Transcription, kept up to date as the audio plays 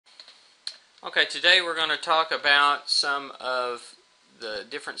Okay, today we're going to talk about some of the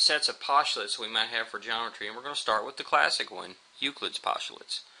different sets of postulates we might have for geometry, and we're going to start with the classic one, Euclid's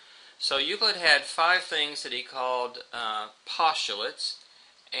postulates. So Euclid had 5 things that he called postulates,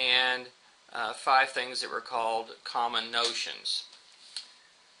 and 5 things that were called common notions.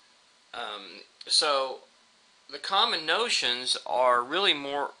 So the common notions are really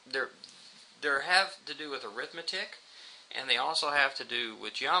more, they have to do with arithmetic, and they also have to do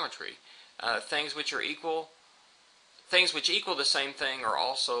with geometry. Things which equal the same thing are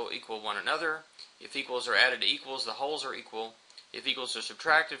also equal one another. If equals are added to equals, the wholes are equal. If equals are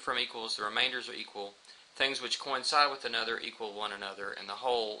subtracted from equals, the remainders are equal. Things which coincide with another equal one another, and the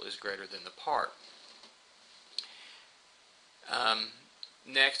whole is greater than the part.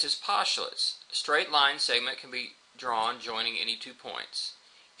 Next is postulates. A straight line segment can be drawn joining any 2 points.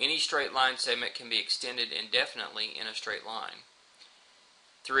 Any straight line segment can be extended indefinitely in a straight line.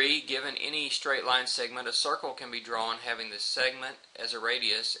 3. Given any straight line segment, a circle can be drawn having the segment as a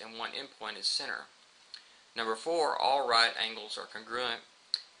radius and one endpoint as center. Number 4. All right angles are congruent.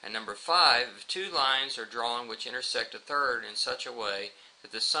 And number 5. If 2 lines are drawn which intersect a third in such a way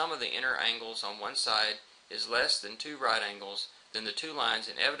that the sum of the inner angles on one side is less than 2 right angles, then the 2 lines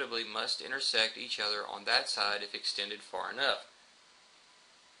inevitably must intersect each other on that side if extended far enough.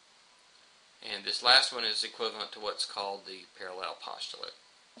 And this last one is equivalent to what's called the parallel postulate.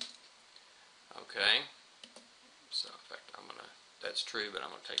 Okay, so in fact that's true, but I'm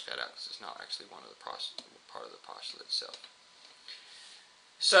going to take that out because it's not actually part of the postulate itself.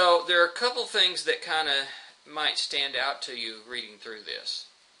 So there are a couple things that kind of might stand out to you reading through this.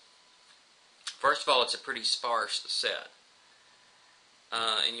 First of all, it's a pretty sparse set,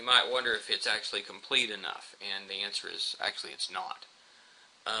 and you might wonder if it's actually complete enough, and the answer is actually it's not.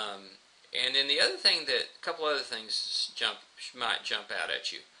 And then a couple other things might jump out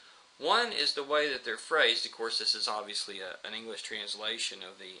at you. One is the way that they're phrased. Of course, this is obviously an English translation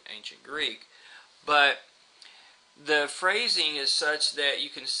of the ancient Greek, but the phrasing is such that you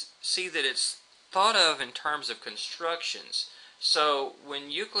can see that it's thought of in terms of constructions. So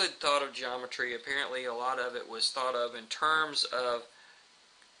when Euclid thought of geometry, apparently a lot of it was thought of in terms of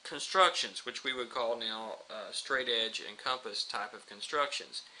constructions, which we would call now straight edge and compass type of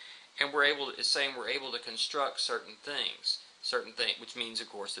constructions. And it's saying we're able to construct certain things, which means, of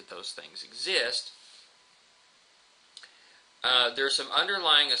course, that those things exist. There's some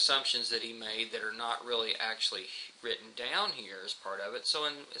underlying assumptions that he made that are not really actually written down here as part of it. So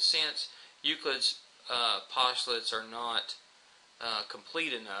in a sense, Euclid's postulates are not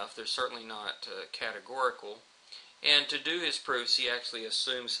complete enough. They're certainly not categorical. And to do his proofs, he actually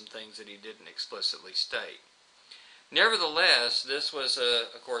assumes some things that he didn't explicitly state. Nevertheless, this was,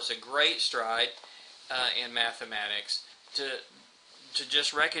 of course, a great stride in mathematics to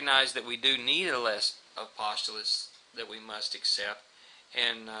just recognize that we do need a list of postulates that we must accept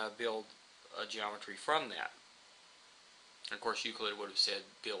and build a geometry from that. And of course, Euclid would have said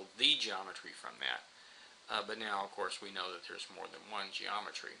build the geometry from that. But now, of course, we know that there's more than one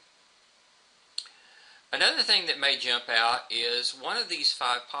geometry. Another thing that may jump out is one of these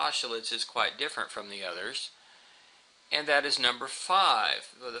 5 postulates is quite different from the others, and that is number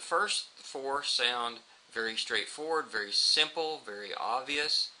 5. The first 4 sound very straightforward, very simple, very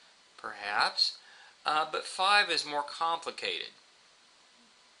obvious, perhaps, but 5 is more complicated.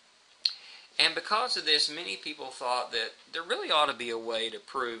 And because of this, many people thought that there really ought to be a way to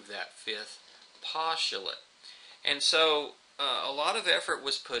prove that 5th postulate. And so a lot of effort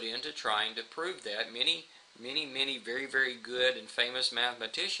was put into trying to prove that. Many very, very good and famous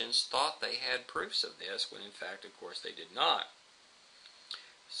mathematicians thought they had proofs of this, when in fact, of course, they did not.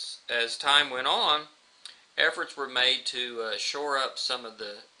 As time went on, efforts were made to shore up some of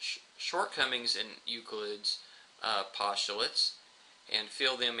the shortcomings in Euclid's postulates and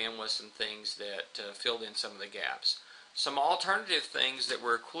fill them in with some things that filled in some of the gaps. Some alternative things that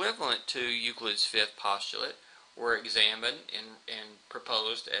were equivalent to Euclid's 5th postulate were examined and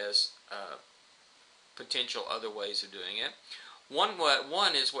proposed as potential other ways of doing it.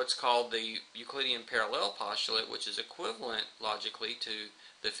 One is what's called the Euclidean parallel postulate, which is equivalent logically to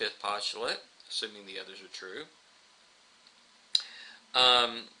the 5th postulate, assuming the others are true.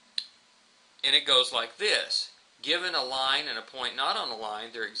 And it goes like this. Given a line and a point not on a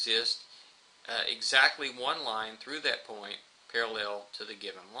line, there exists exactly one line through that point parallel to the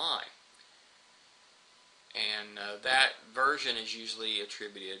given line. And that version is usually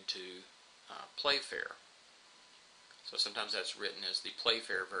attributed to Playfair. So sometimes that's written as the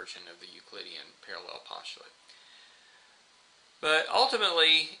Playfair version of the Euclidean parallel postulate. But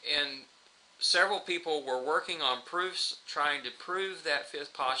ultimately, in several people were working on proofs, trying to prove that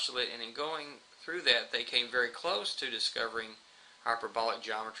fifth postulate, and in going through that, they came very close to discovering hyperbolic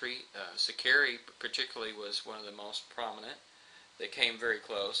geometry. Sakari particularly was one of the most prominent. They came very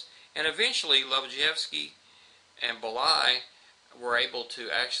close. And eventually, Lobachevsky and Bolyai were able to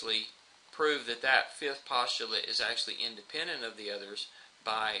actually prove that that fifth postulate is actually independent of the others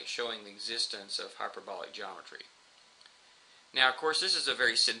by showing the existence of hyperbolic geometry. Now, of course, this is a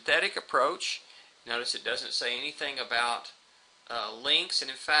very synthetic approach. Notice it doesn't say anything about links, and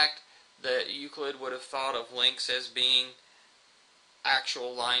in fact, Euclid would have thought of links as being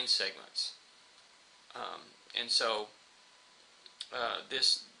actual line segments. And so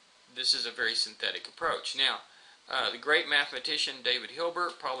this is a very synthetic approach. Now, the great mathematician David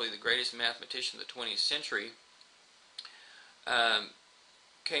Hilbert, probably the greatest mathematician of the 20th century,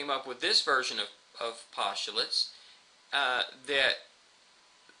 came up with this version of postulates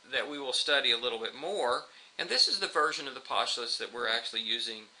that we will study a little bit more. And this is the version of the postulates that we're actually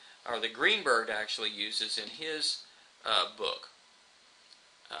using, or that Greenberg actually uses in his book.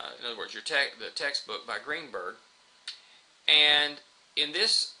 In other words, the textbook by Greenberg. And in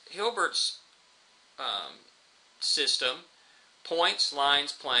this Hilbert's system, points,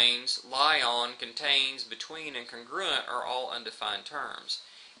 lines, planes, lie on, contains, between, and congruent are all undefined terms.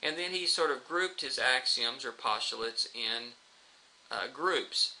 And then he sort of grouped his axioms or postulates in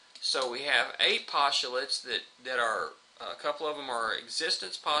groups. So we have 8 postulates that are, a couple of them are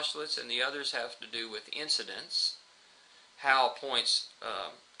existence postulates, and the others have to do with incidence, how points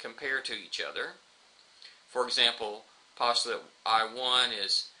compare to each other. For example, postulate I1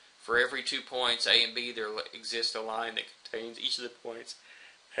 is, for every 2 points A and B, there exists a line that contains each of the points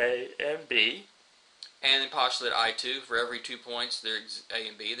A and B. And in postulate I2, for every 2 points A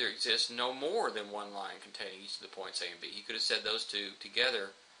and B, there exists no more than one line containing each of the points A and B. You could have said those two together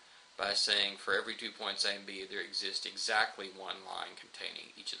by saying, for every 2 points A and B, there exists exactly one line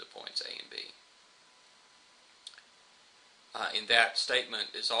containing each of the points A and B. In that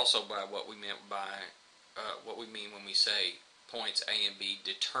statement is also by what we meant by what we mean when we say points A and B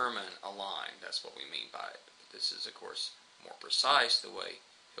determine a line. That's what we mean by it. But this is, of course, more precise the way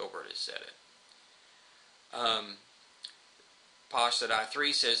Hilbert has said it. Postulate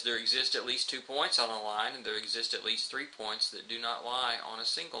I3 says there exist at least 2 points on a line, and there exist at least 3 points that do not lie on a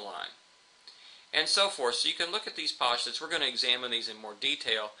single line, and so forth. So you can look at these postulates. We're going to examine these in more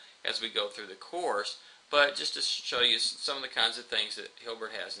detail as we go through the course, but just to show you some of the kinds of things that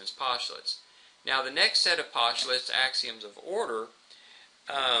Hilbert has in his postulates. Now, the next set of postulates, axioms of order,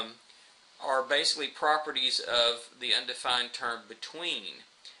 are basically properties of the undefined term between,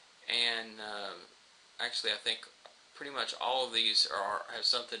 and actually I think pretty much all of these have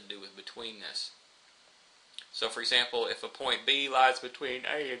something to do with betweenness. So, for example, if a point B lies between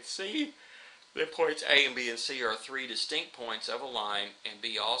A and C, then points A and B and C are 3 distinct points of a line, and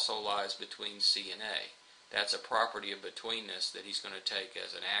B also lies between C and A. That's a property of betweenness that he's going to take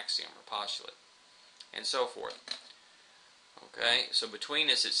as an axiom or postulate, and so forth. Okay, so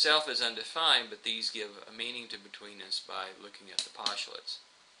betweenness itself is undefined, but these give a meaning to betweenness by looking at the postulates.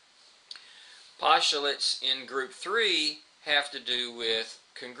 Postulates in group 3 have to do with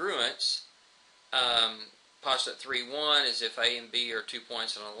congruence. Postulate 3.1 is if A and B are 2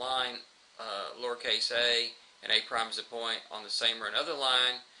 points on a line, lowercase a, and A prime is a point on the same or another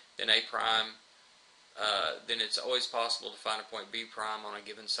line, then A prime, then it's always possible to find a point B prime on a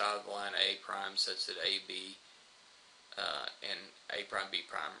given side of the line A prime such that A, B, and A prime, B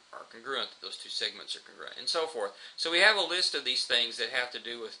prime are congruent, that those two segments are congruent, and so forth. So we have a list of these things that have to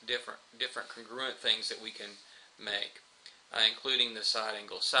do with different congruent things that we can make, including the side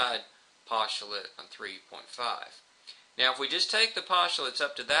angle side postulate on 3.5. Now, if we just take the postulates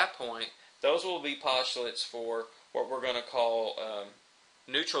up to that point, those will be postulates for what we're going to call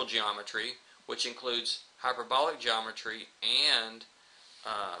neutral geometry, which includes hyperbolic geometry and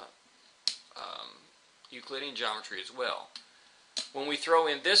Euclidean geometry as well. When we throw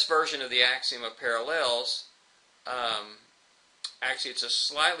in this version of the axiom of parallels, actually it's a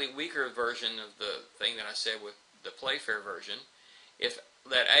slightly weaker version of the thing that I said with the Playfair version. If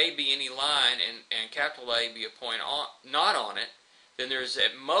let A be any line and capital A be a point not on it, then there's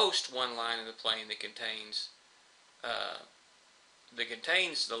at most one line in the plane that contains the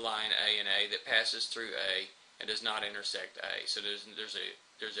line A and A that passes through A and does not intersect A. So there's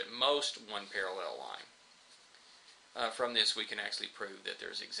at most one parallel line. From this we can actually prove that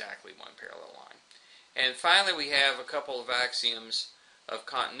there's exactly one parallel line. And finally we have a couple of axioms of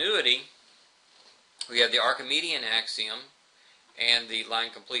continuity. We have the Archimedean axiom and the line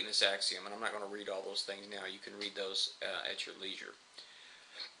completeness axiom. And I'm not going to read all those things now. You can read those at your leisure.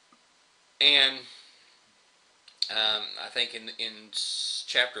 And I think in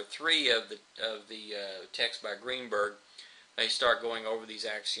chapter 3 of the text by Greenberg, they start going over these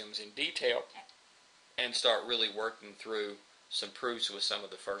axioms in detail and start really working through some proofs with some of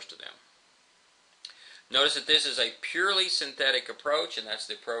the first of them. Notice that this is a purely synthetic approach, and that's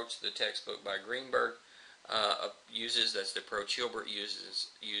the approach the textbook by Greenberg uses. That's the approach Hilbert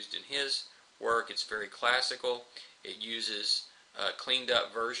used in his work. It's very classical. It uses a cleaned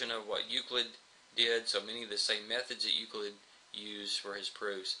up version of what Euclid did, so many of the same methods that Euclid used for his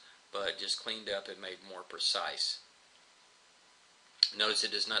proofs, but just cleaned up and made more precise. Notice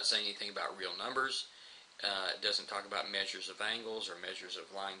it does not say anything about real numbers. It doesn't talk about measures of angles or measures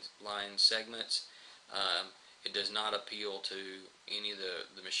of line segments. It does not appeal to any of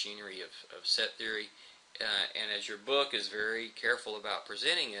the machinery of set theory. And as your book is very careful about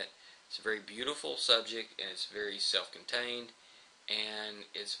presenting it, it's a very beautiful subject, and it's very self-contained, and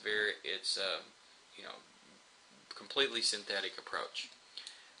it's completely synthetic approach.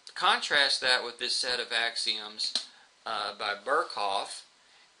 Contrast that with this set of axioms by Birkhoff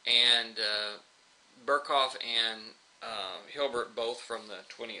and Hilbert, both from the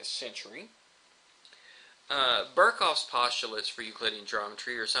 20th century. Birkhoff's postulates for Euclidean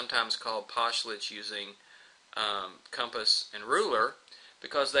geometry are sometimes called postulates using compass and ruler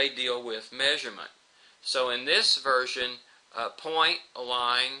because they deal with measurement. So in this version, point, a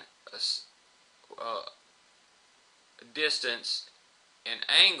line, distance, and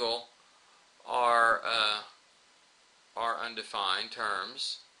angle are undefined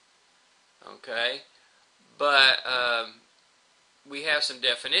terms. Okay, but we have some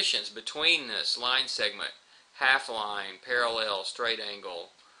definitions between this: line segment, half line, parallel, straight angle,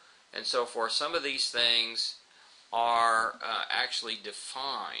 and so forth. Some of these things are actually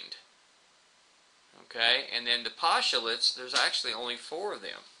defined. Okay, and then the postulates, there's actually only 4 of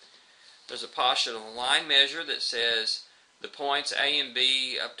them. There's a postulate of a line measure that says the points A and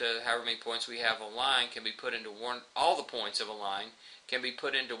B, up to however many points we have on a line, can be put into one. All the points of a line can be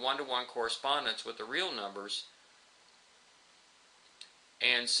put into one-to-one correspondence with the real numbers,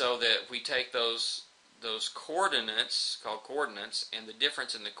 and so that we take those coordinates, called coordinates, and the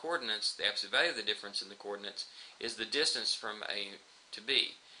difference in the coordinates, the absolute value of the difference in the coordinates, is the distance from A to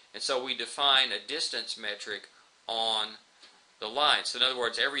B. And so we define a distance metric on the line. So in other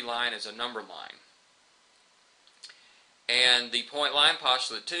words, every line is a number line. And the point line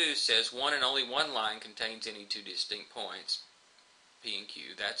postulate 2 says one and only one line contains any 2 distinct points, P and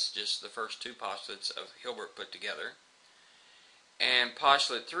Q. That's just the first 2 postulates of Hilbert put together. And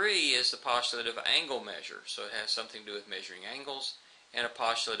postulate 3 is the postulate of angle measure. So it has something to do with measuring angles. And a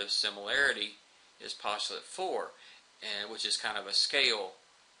postulate of similarity is postulate 4, which is kind of a scale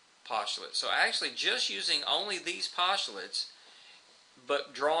postulate. So actually just using only these postulates,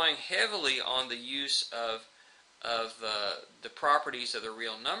 but drawing heavily on the use of the properties of the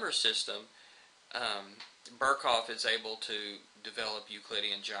real number system, Birkhoff is able to develop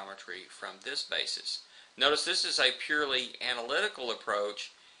Euclidean geometry from this basis. Notice this is a purely analytical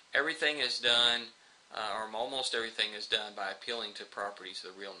approach. Everything is done, or almost everything is done, by appealing to properties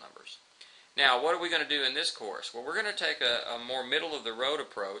of the real numbers. Now, what are we going to do in this course? Well, we're going to take a more middle-of-the-road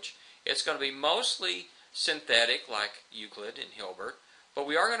approach. It's going to be mostly synthetic, like Euclid and Hilbert, but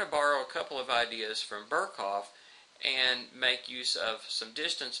we are going to borrow a couple of ideas from Birkhoff and make use of some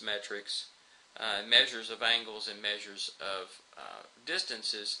distance metrics, measures of angles and measures of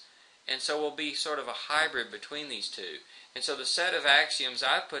distances, and so we'll be sort of a hybrid between these two. And so the set of axioms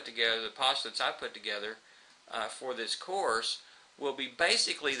I've put together, the postulates I've put together for this course, will be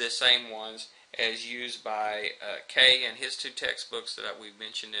basically the same ones as used by Kay and his 2 textbooks that we've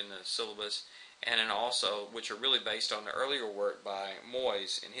mentioned in the syllabus, and then also, which are really based on the earlier work by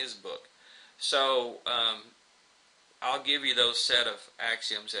Moyes in his book. So I'll give you those set of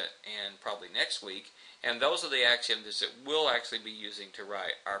axioms and probably next week, and those are the axioms that we'll actually be using to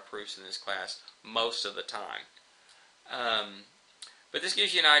write our proofs in this class most of the time. But this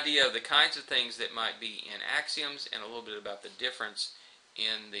gives you an idea of the kinds of things that might be in axioms, and a little bit about the difference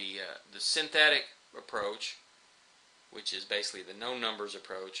in the synthetic approach, which is basically the no numbers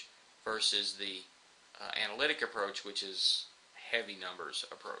approach, versus the analytic approach, which is heavy numbers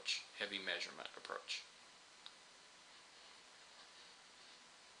approach, heavy measurement approach.